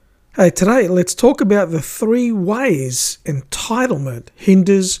Hey, today let's talk about the 3 ways entitlement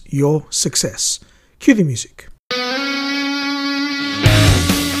hinders your success. Cue the music.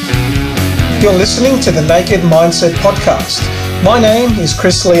 You're listening to the Naked Mindset Podcast. My name is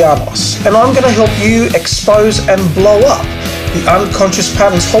Chris Lianos, and I'm going to help you expose and blow up the unconscious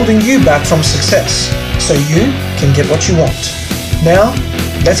patterns holding you back from success so you can get what you want. Now,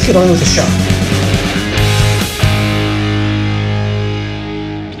 let's get on with the show.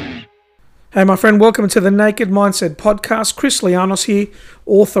 Hey, my friend, welcome to the Naked Mindset Podcast. Chris Lianos here,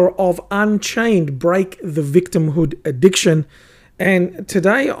 author of Unchained, Break the Victimhood Addiction. And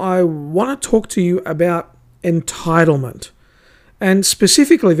today I want to talk to you about entitlement, and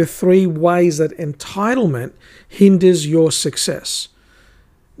specifically the 3 ways that entitlement hinders your success.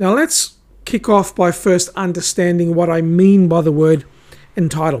 Now let's kick off by first understanding what I mean by the word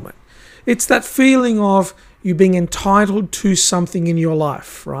entitlement. It's that feeling of you being entitled to something in your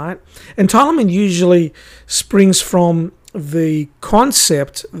life, right? Entitlement usually springs from the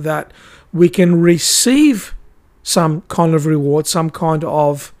concept that we can receive some kind of reward, some kind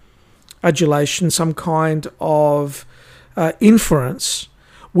of adulation, some kind of inference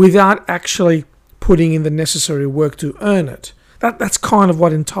without actually putting in the necessary work to earn it. That's kind of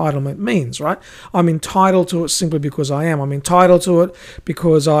what entitlement means, right? I'm entitled to it simply because I am. I'm entitled to it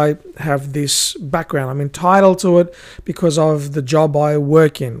because I have this background. I'm entitled to it because of the job I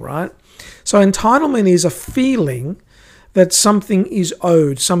work in, right? So entitlement is a feeling that something is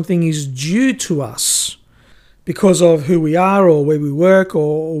owed, something is due to us because of who we are or where we work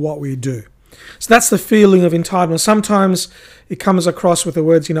or what we do. So that's the feeling of entitlement. Sometimes it comes across with the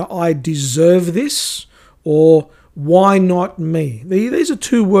words, I deserve this, or why not me? These are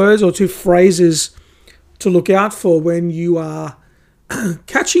 2 words or 2 phrases to look out for when you are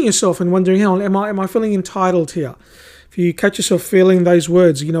catching yourself and wondering, am I feeling entitled here? If you catch yourself feeling those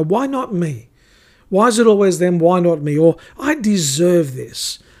words, why not me? Why is it always them? Why not me? Or I deserve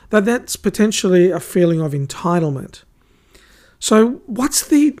this. That's potentially a feeling of entitlement. So what's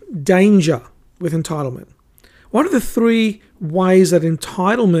the danger with entitlement? What are the 3 ways that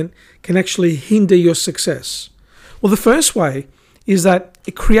entitlement can actually hinder your success? Well, the first way is that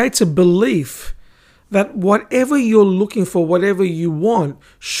it creates a belief that whatever you're looking for, whatever you want,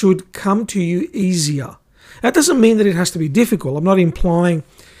 should come to you easier. That doesn't mean that it has to be difficult. I'm not implying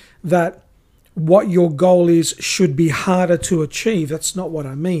that what your goal is should be harder to achieve. That's not what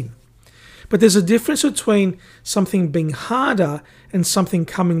I mean. But there's a difference between something being harder and something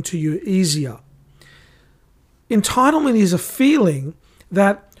coming to you easier. Entitlement is a feeling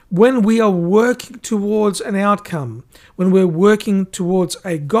that when we are working towards an outcome, when we're working towards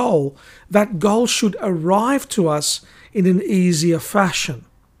a goal, that goal should arrive to us in an easier fashion.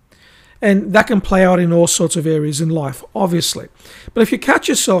 And that can play out in all sorts of areas in life, obviously. But if you catch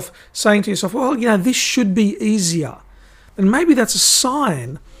yourself saying to yourself, this should be easier, then maybe that's a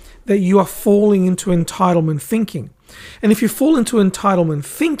sign that you are falling into entitlement thinking. And if you fall into entitlement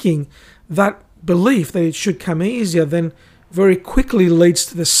thinking, that belief that it should come easier then very quickly leads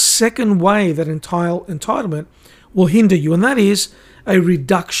to the second way that entitlement will hinder you, and that is a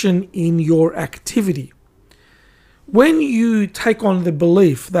reduction in your activity. When you take on the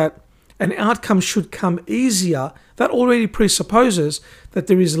belief that an outcome should come easier, that already presupposes that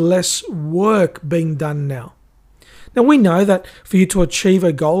there is less work being done now. Now, we know that for you to achieve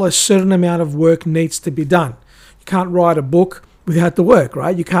a goal, a certain amount of work needs to be done. You can't write a book without the work,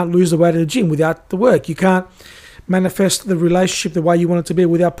 right? You can't lose the weight at the gym without the work. You can't manifest the relationship the way you want it to be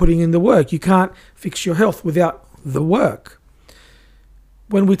without putting in the work. You can't fix your health without the work.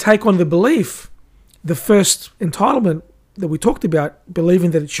 When we take on the belief, the first entitlement that we talked about,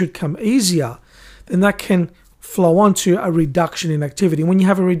 believing that it should come easier, then that can flow on to a reduction in activity. When you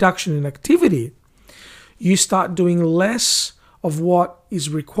have a reduction in activity, you start doing less of what is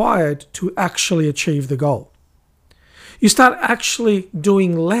required to actually achieve the goal. You start actually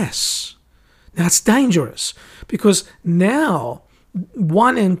doing less. Now, it's dangerous because now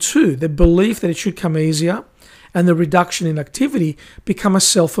 1 and 2, the belief that it should come easier and the reduction in activity, become a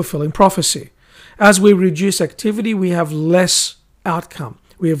self-fulfilling prophecy. As we reduce activity, we have less outcome.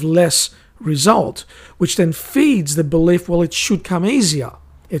 We have less result, which then feeds the belief, it should come easier.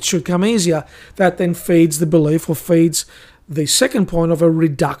 It should come easier. That then feeds the belief or feeds the second point of a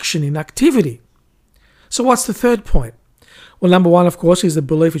reduction in activity. So what's the third point? Well, number 1, of course, is the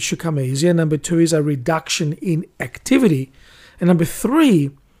belief it should come easier. Number 2 is a reduction in activity. And number 3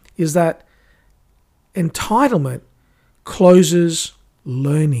 is that entitlement closes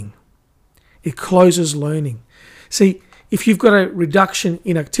learning. It closes learning. See, if you've got a reduction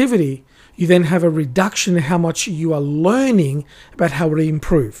in activity, you then have a reduction in how much you are learning about how to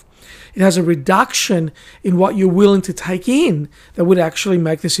improve. It has a reduction in what you're willing to take in that would actually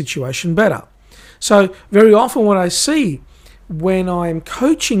make the situation better. So very often what I see when I'm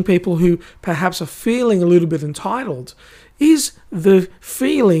coaching people who perhaps are feeling a little bit entitled is the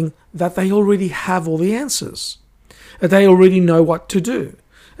feeling that they already have all the answers, that they already know what to do,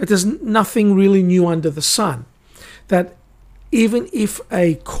 that there's nothing really new under the sun, that even if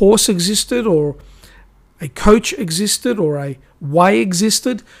a course existed or a coach existed or a way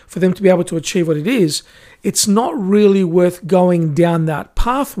existed for them to be able to achieve what it is, it's not really worth going down that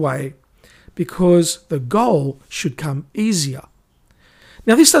pathway because the goal should come easier.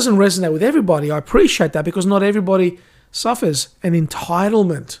 Now, this doesn't resonate with everybody. I appreciate that because not everybody suffers an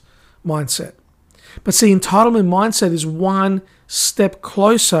entitlement mindset. But see, entitlement mindset is one step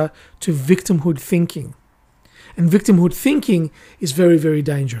closer to victimhood thinking. And victimhood thinking is very, very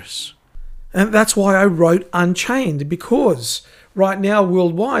dangerous. And that's why I wrote Unchained, because right now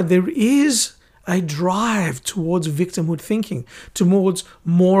worldwide there is a drive towards victimhood thinking, towards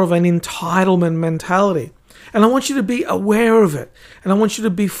more of an entitlement mentality. And I want you to be aware of it. And I want you to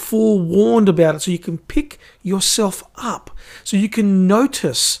be forewarned about it so you can pick yourself up, so you can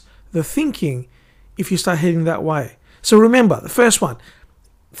notice the thinking if you start heading that way. So remember, the first one,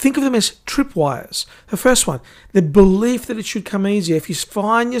 think of them as tripwires. The first one, the belief that it should come easier. If you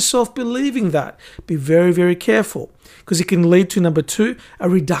find yourself believing that, be very, very careful, because it can lead to, number two, a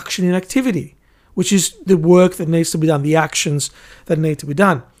reduction in activity, which is the work that needs to be done, the actions that need to be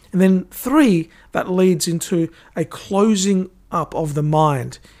done. And then three, that leads into a closing up of the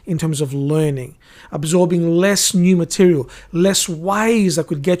mind in terms of learning, absorbing less new material, less ways that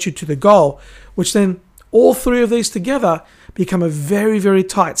could get you to the goal, which then all three of these together become a very, very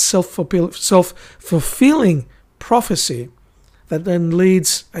tight self-fulfilling prophecy that then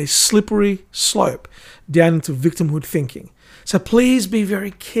leads a slippery slope down into victimhood thinking. So please be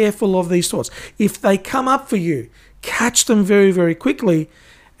very careful of these thoughts. If they come up for you, catch them very, very quickly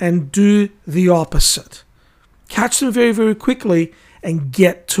and do the opposite. Catch them very, very quickly and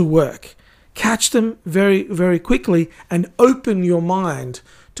get to work. Catch them very, very quickly and open your mind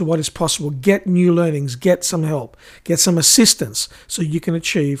to what is possible. Get new learnings, get some help, get some assistance so you can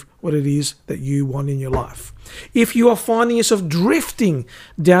achieve what it is that you want in your life. If you are finding yourself drifting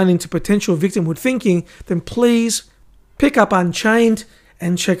down into potential victimhood thinking, then please pick up Unchained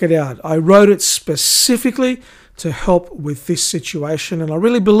and check it out. I wrote it specifically to help with this situation, and I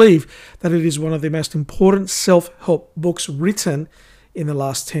really believe that it is one of the most important self-help books written in the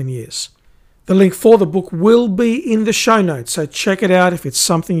last 10 years. The link for the book will be in the show notes, so check it out if it's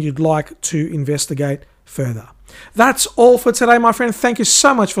something you'd like to investigate further. That's all for today, my friend. Thank you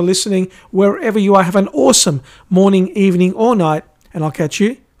so much for listening. Wherever you are, have an awesome morning, evening, or night, and I'll catch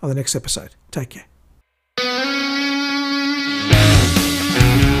you on the next episode. Take care.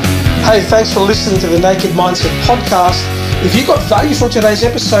 Hey, thanks for listening to the Naked Mindset podcast. If you got value from today's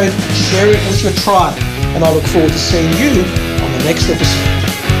episode, share it with your tribe, and I look forward to seeing you on the next episode.